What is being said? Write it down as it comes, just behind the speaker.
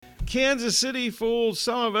Kansas City fooled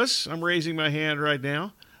some of us. I'm raising my hand right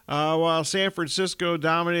now. While San Francisco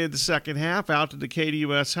dominated the second half, out to the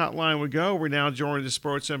KDUS hotline we go. We're now joined the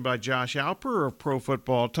Sports Center by Josh Alper of Pro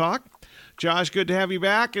Football Talk. Josh, good to have you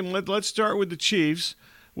back, and let's start with the Chiefs.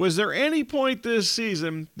 Was there any point this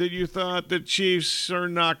season that you thought the Chiefs are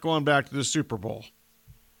not going back to the Super Bowl?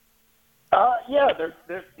 Yeah,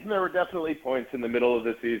 there were definitely points in the middle of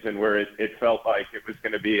the season where it felt like it was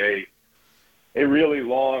going to be a really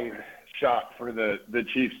long shot for the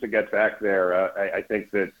Chiefs to get back there. I think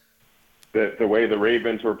that the way the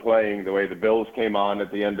Ravens were playing, the way the Bills came on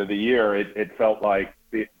at the end of the year, it felt like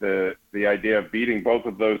the idea of beating both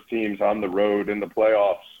of those teams on the road in the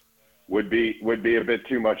playoffs would be a bit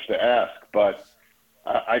too much to ask. But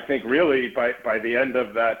I think really by the end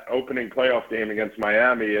of that opening playoff game against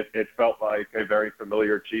Miami, it felt like a very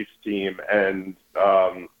familiar Chiefs team, and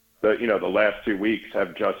the last 2 weeks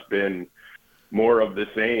have just been more of the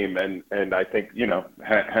same, and I think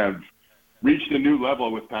have reached a new level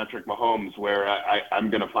with Patrick Mahomes where I'm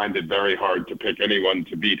going to find it very hard to pick anyone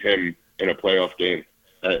to beat him in a playoff game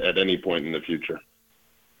at any point in the future.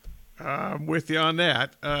 I'm with you on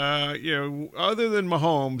that. Other than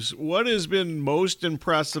Mahomes, what has been most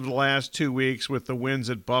impressive the last 2 weeks with the wins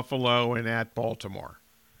at Buffalo and at Baltimore?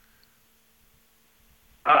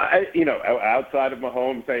 Outside of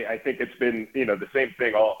Mahomes, I think it's been, the same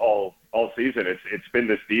thing all season. It's been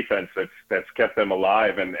this defense that's kept them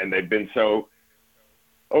alive, and they've been so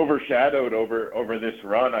overshadowed over this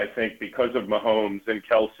run, I think, because of Mahomes and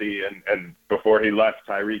Kelsey and before he left,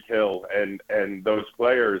 Tyreek Hill and those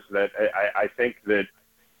players that I think that,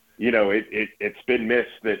 it's been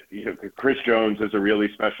missed that, Chris Jones is a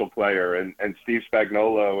really special player, and Steve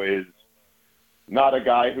Spagnuolo is not a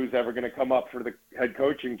guy who's ever going to come up for the head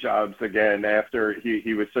coaching jobs again after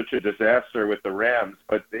he was such a disaster with the Rams.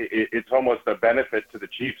 But it's almost a benefit to the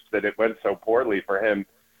Chiefs that it went so poorly for him,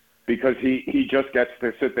 because he just gets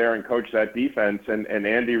to sit there and coach that defense, and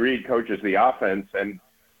Andy Reid coaches the offense, and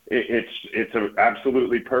it's an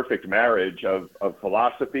absolutely perfect marriage of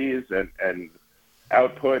philosophies and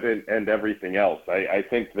output and everything else. I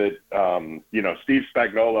think that Steve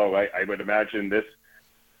Spagnuolo, I would imagine this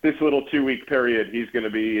little 2 week period, he's going to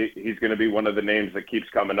be one of the names that keeps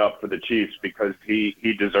coming up for the Chiefs, because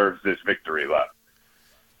he deserves this victory lap.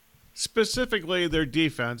 Specifically, their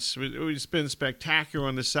defense, it's been spectacular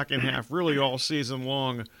in the second half, really all season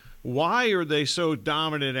long. Why are they so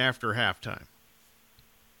dominant after halftime?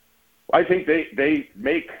 I think they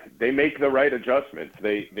make the right adjustments.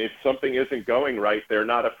 If something isn't going right, they're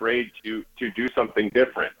not afraid to do something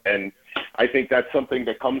different. And I think that's something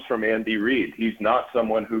that comes from Andy Reid. He's not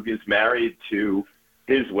someone who is married to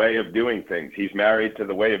his way of doing things. He's married to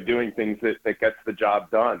the way of doing things that gets the job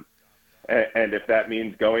done. And if that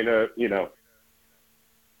means going to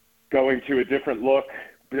a different look,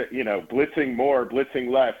 blitzing more, blitzing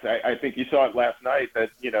less. I think you saw it last night that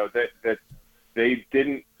they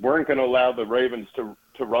weren't going to allow the Ravens to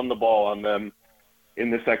run the ball on them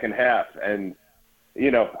in the second half. And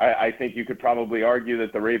I think you could probably argue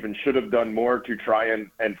that the Ravens should have done more to try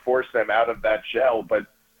and force them out of that shell. But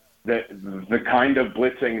the kind of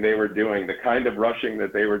blitzing they were doing, the kind of rushing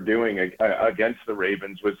that they were doing against the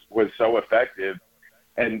Ravens was so effective.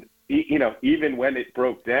 And, even when it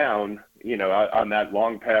broke down, on that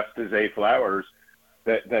long pass to Zay Flowers,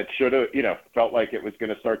 that should have, felt like it was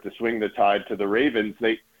going to start to swing the tide to the Ravens,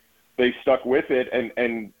 they stuck with it,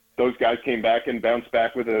 and those guys came back and bounced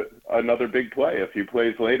back with another big play a few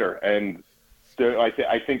plays later. And so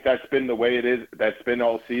I think that's been the way it is. That's been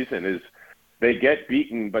all season, is they get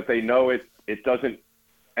beaten, but they know it doesn't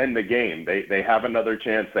end the game. They have another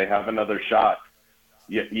chance. They have another shot.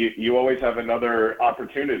 You always have another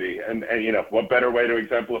opportunity. And what better way to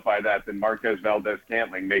exemplify that than Marquez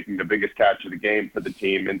Valdez-Scantling making the biggest catch of the game for the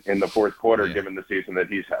team in the fourth quarter, given the season that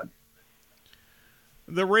he's had.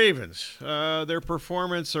 The Ravens, their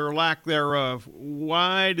performance or lack thereof,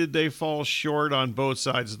 why did they fall short on both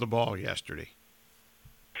sides of the ball yesterday?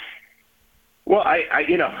 Well,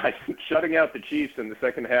 I think shutting out the Chiefs in the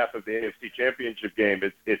second half of the AFC Championship game,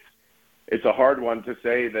 it's a hard one to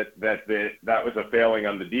say that was a failing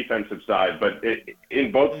on the defensive side. But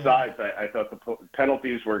in both sides, I thought the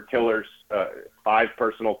penalties were killers, 5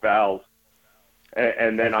 personal fouls,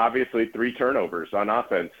 and then obviously 3 turnovers on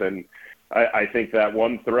offense. And I think that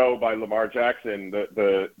one throw by Lamar Jackson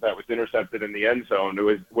that was intercepted in the end zone,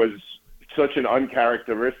 was such an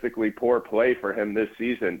uncharacteristically poor play for him this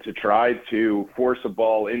season, to try to force a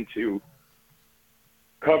ball into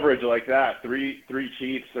coverage like that. Three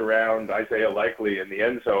Chiefs around Isaiah Likely in the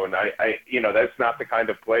end zone. That's not the kind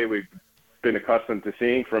of play we've been accustomed to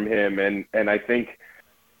seeing from him. And I think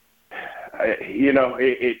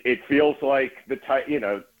it feels like the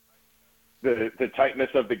tightness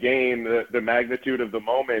of the game, the magnitude of the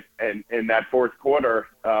moment, and in that fourth quarter,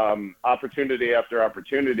 opportunity after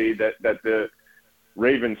opportunity that the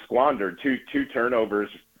Ravens squandered, two turnovers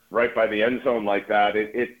right by the end zone like that.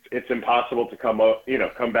 It's impossible to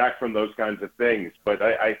come back from those kinds of things. But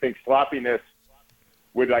I think sloppiness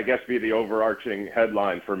would, I guess, be the overarching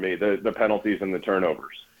headline for me, the penalties and the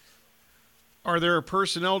turnovers. Are there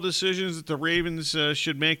personnel decisions that the Ravens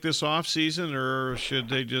should make this offseason, or should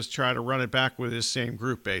they just try to run it back with this same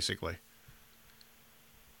group, basically?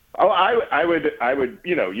 Oh, I would.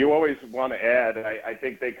 You always want to add. I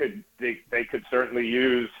think they could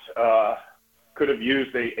certainly could have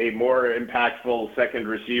used a more impactful second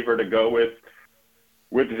receiver to go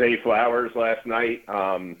with Zay Flowers last night.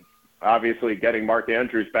 Obviously, getting Mark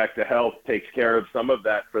Andrews back to health takes care of some of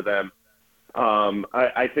that for them.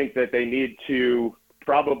 I think that they need to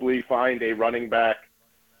probably find a running back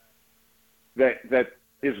that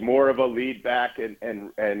is more of a lead back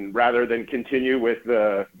and rather than continue with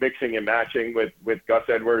the mixing and matching with Gus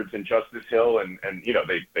Edwards and Justice Hill and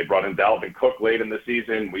they brought in Dalvin Cook late in the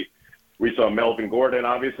season. We saw Melvin Gordon,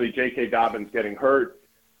 obviously J.K. Dobbins getting hurt,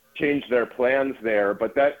 change their plans there.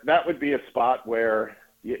 But that would be a spot where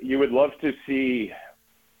you would love to see.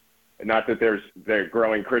 Not that they're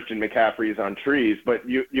growing Christian McCaffreys on trees, but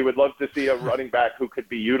you would love to see a running back who could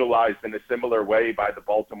be utilized in a similar way by the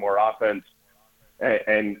Baltimore offense,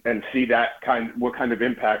 and see what kind of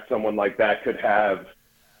impact someone like that could have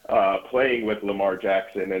playing with Lamar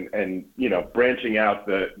Jackson and branching out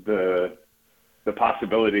the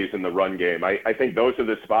possibilities in the run game. I think those are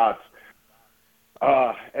the spots.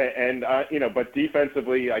 But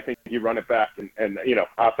defensively, I think you run it back, and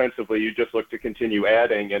offensively, you just look to continue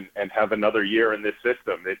adding and have another year in this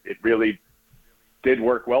system. It really did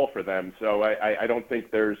work well for them, so I don't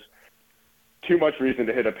think there's too much reason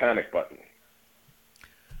to hit a panic button.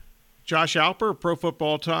 Josh Alper, Pro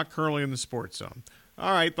Football Talk, currently in the Sports Zone.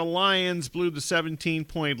 All right, the Lions blew the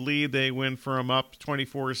 17-point lead. They went from up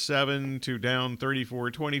 24-7 to down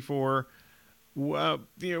 34-24.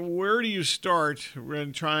 Where do you start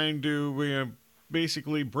when trying to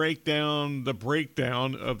basically break down the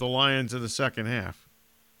breakdown of the Lions in the second half?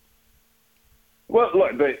 Well,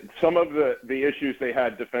 look, some of the issues they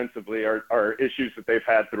had defensively are issues that they've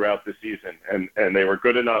had throughout the season, and they were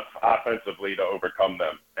good enough offensively to overcome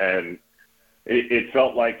them. And it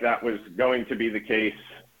felt like that was going to be the case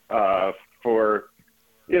for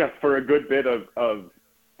a good bit of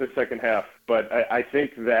the second half. But I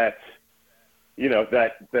think that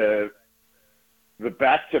that the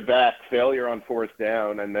back-to-back failure on fourth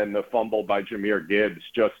down and then the fumble by Jahmyr Gibbs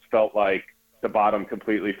just felt like the bottom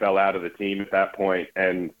completely fell out of the team at that point.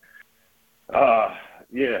 And, until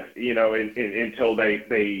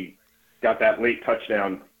they got that late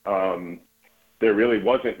touchdown, there really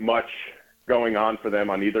wasn't much going on for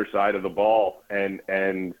them on either side of the ball. And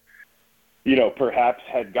perhaps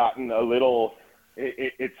had gotten a little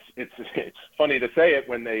it's funny to say it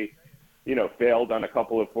when they, failed on a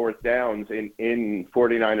couple of fourth downs in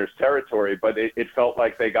 49ers territory, but it felt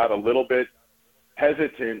like they got a little bit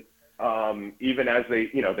hesitant, even as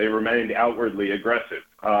they remained outwardly aggressive.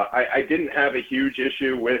 I didn't have a huge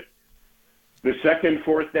issue with the second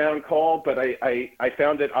fourth down call, but I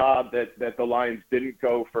found it odd that the Lions didn't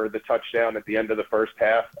go for the touchdown at the end of the first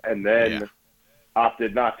half and then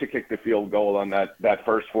opted not to kick the field goal on that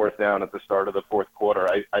first fourth down at the start of the fourth quarter.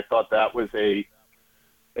 I thought that was a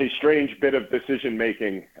strange bit of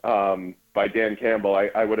decision-making by Dan Campbell.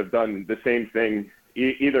 I would have done the same thing,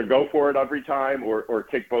 either go for it every time or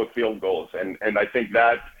kick both field goals. And I think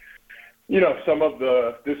that, some of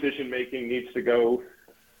the decision-making needs to go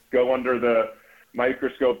under the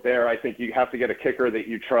microscope there. I think you have to get a kicker that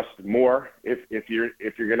you trust more. If you're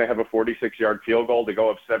going to have a 46-yard field goal to go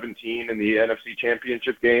up 17 in the NFC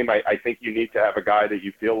Championship game, I think you need to have a guy that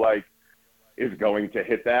you feel like is going to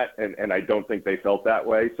hit that, and I don't think they felt that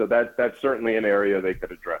way. So that's certainly an area they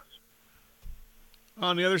could address.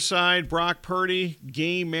 On the other side, Brock Purdy,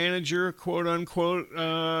 game manager, quote unquote,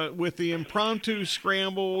 with the impromptu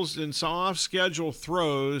scrambles and off-schedule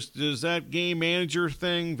throws, does that game manager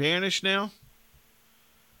thing vanish now?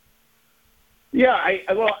 Yeah,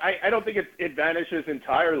 I don't think it vanishes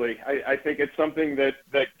entirely. I think it's something that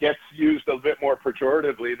gets used a bit more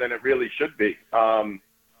pejoratively than it really should be.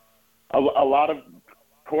 A lot of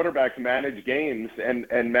quarterbacks manage games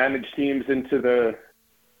and manage teams into the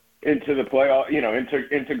playoff,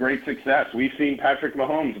 into great success. We've seen Patrick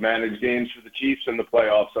Mahomes manage games for the Chiefs in the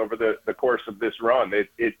playoffs over the course of this run.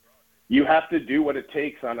 You have to do what it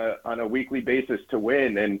takes on a weekly basis to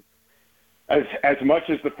win. And as much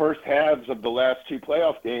as the first halves of the last two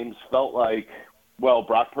playoff games felt like, well,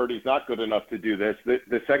 Brock Purdy's not good enough to do this.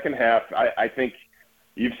 The second half, I think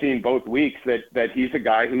you've seen both weeks that he's a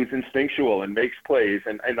guy who's instinctual and makes plays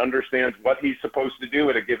and understands what he's supposed to do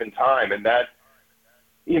at a given time. And that,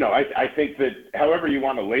 I think that however you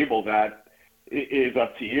want to label that is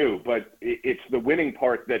up to you, but it's the winning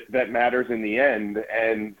part that matters in the end.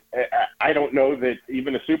 And I don't know that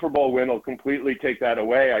even a Super Bowl win will completely take that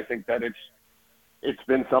away. I think that it's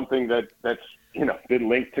been something that's been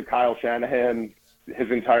linked to Kyle Shanahan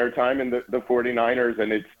his entire time in the 49ers,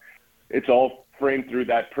 and it's all framed through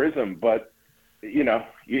that prism. But you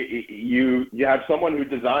have someone who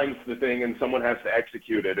designs the thing and someone has to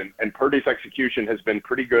execute it, and Purdy's execution has been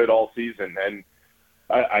pretty good all season. And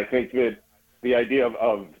I think that the idea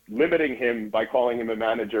of limiting him by calling him a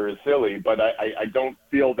manager is silly, but I don't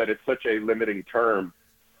feel that it's such a limiting term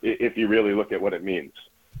if you really look at what it means.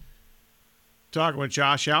 Talking with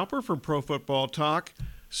Josh Alper from Pro Football Talk.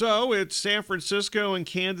 So it's San Francisco and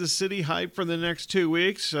Kansas City hype for the next 2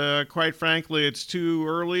 weeks. Quite frankly, it's too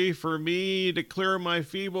early for me to clear my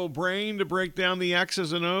feeble brain to break down the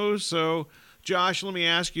X's and O's. So, Josh, let me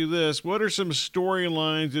ask you this. What are some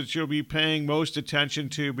storylines that you'll be paying most attention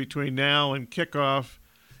to between now and kickoff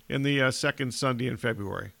in the second Sunday in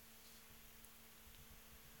February?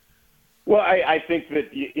 Well, I think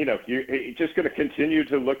that, you're just going to continue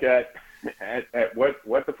to look at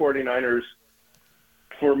what the 49ers –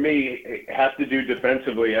 for me, have to do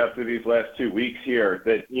defensively after these last 2 weeks here.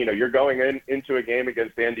 That you're going into a game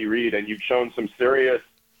against Andy Reid, and you've shown some serious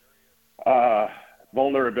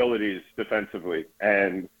vulnerabilities defensively,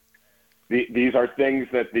 and these are things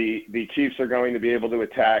that the Chiefs are going to be able to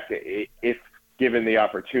attack if given the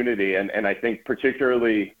opportunity. And I think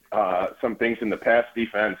particularly some things in the pass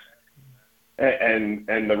defense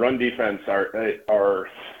and the run defense are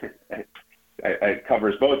it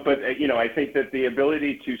covers both, but I think that the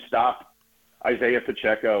ability to stop Isaiah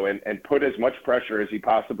Pacheco and put as much pressure as he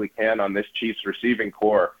possibly can on this Chiefs receiving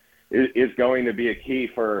core is going to be a key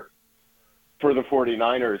for the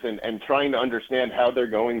 49ers, and trying to understand how they're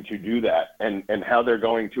going to do that and how they're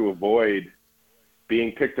going to avoid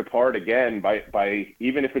being picked apart again by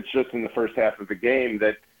even if it's just in the first half of the game,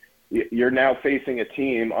 that you're now facing a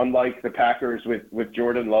team, unlike the Packers with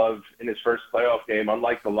Jordan Love in his first playoff game,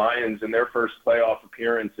 unlike the Lions in their first playoff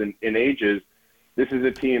appearance in ages. This is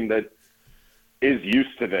a team that is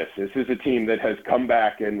used to this. This is a team that has come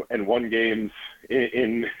back and won games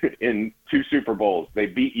in 2 Super Bowls. They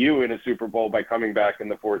beat you in a Super Bowl by coming back in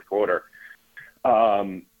the fourth quarter.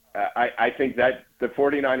 I think that the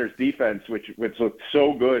 49ers defense, which looked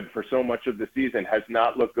so good for so much of the season, has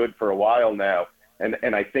not looked good for a while now.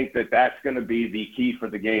 And I think that that's going to be the key for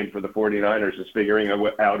the game for the 49ers, is figuring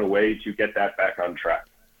out a way to get that back on track.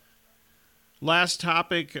 Last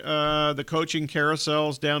topic, the coaching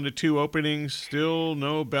carousel's down to 2 openings. Still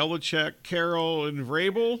no Belichick, Carroll, and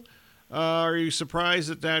Vrabel. Are you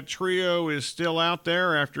surprised that trio is still out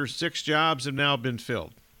there after 6 jobs have now been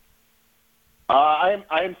filled? I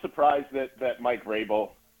am surprised that Mike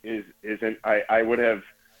Vrabel isn't. I would have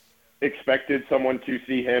expected someone to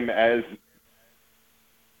see him as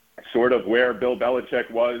sort of where Bill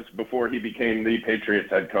Belichick was before he became the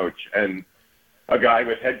Patriots head coach, and a guy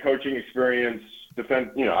with head coaching experience,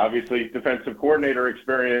 obviously defensive coordinator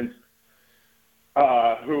experience,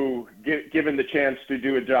 who, given the chance to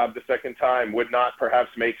do a job the second time, would not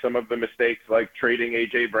perhaps make some of the mistakes like trading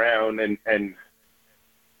A.J. Brown and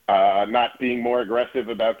not being more aggressive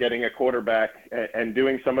about getting a quarterback and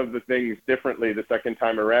doing some of the things differently the second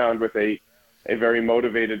time around with a very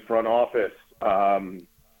motivated front office.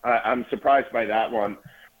 I'm surprised by that one.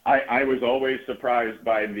 I was always surprised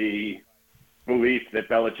by the belief that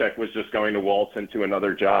Belichick was just going to waltz into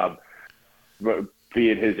another job, be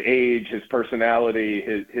it his age, his personality,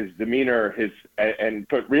 his demeanor,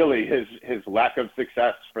 but really his lack of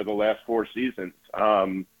success for the last 4 seasons.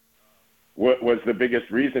 What was the biggest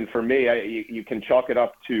reason for me? You can chalk it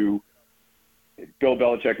up to Bill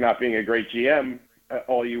Belichick not being a great GM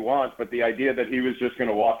all you want, but the idea that he was just going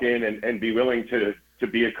to walk in and be willing to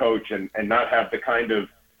be a coach and not have the kind of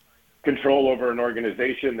control over an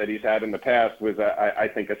organization that he's had in the past was, I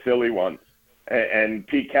think, a silly one. And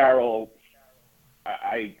Pete Carroll,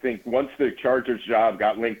 I think once the Chargers job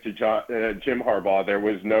got linked to Jim Harbaugh, there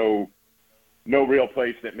was no real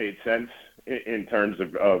place that made sense in terms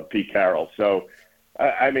of Pete Carroll. So,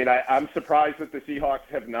 I'm surprised that the Seahawks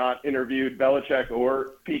have not interviewed Belichick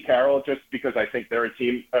or Pete Carroll, just because I think they're a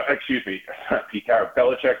team not Pete Carroll,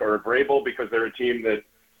 Belichick or Vrabel, because they're a team that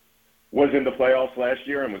was in the playoffs last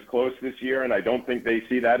year and was close this year, and I don't think they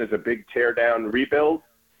see that as a big tear-down rebuild.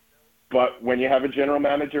 But when you have a general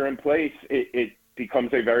manager in place, it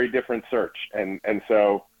becomes a very different search. And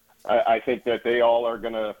so I think that they all are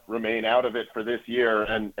going to remain out of it for this year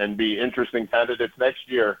and be interesting candidates next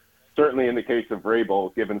year, certainly in the case of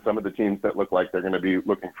Vrabel, given some of the teams that look like they're going to be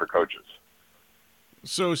looking for coaches.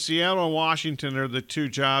 So Seattle and Washington are the two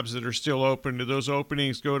jobs that are still open. Do those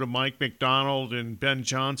openings go to Mike McDonald and Ben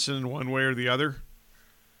Johnson one way or the other?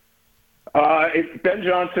 Ben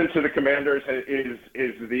Johnson to the Commanders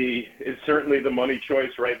is certainly the money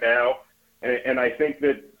choice right now. And I think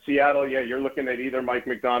that Seattle, you're looking at either Mike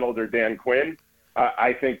McDonald or Dan Quinn.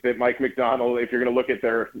 I think that Mike McDonald, if you're going to look at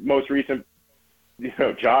their most recent,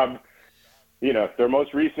 job, their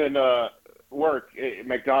most recent work,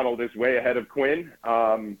 McDonald is way ahead of Quinn.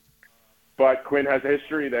 But Quinn has a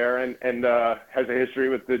history there and has a history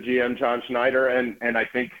with the GM John Schneider, and I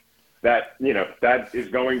think that that is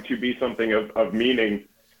going to be something of meaning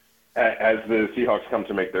as the Seahawks come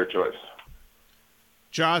to make their choice.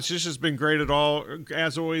 Josh, this has been great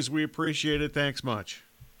as always. We appreciate it. Thanks much.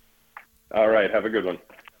 All right, have a good one.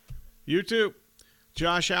 You too.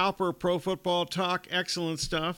 Josh Alper, Pro Football Talk, excellent stuff.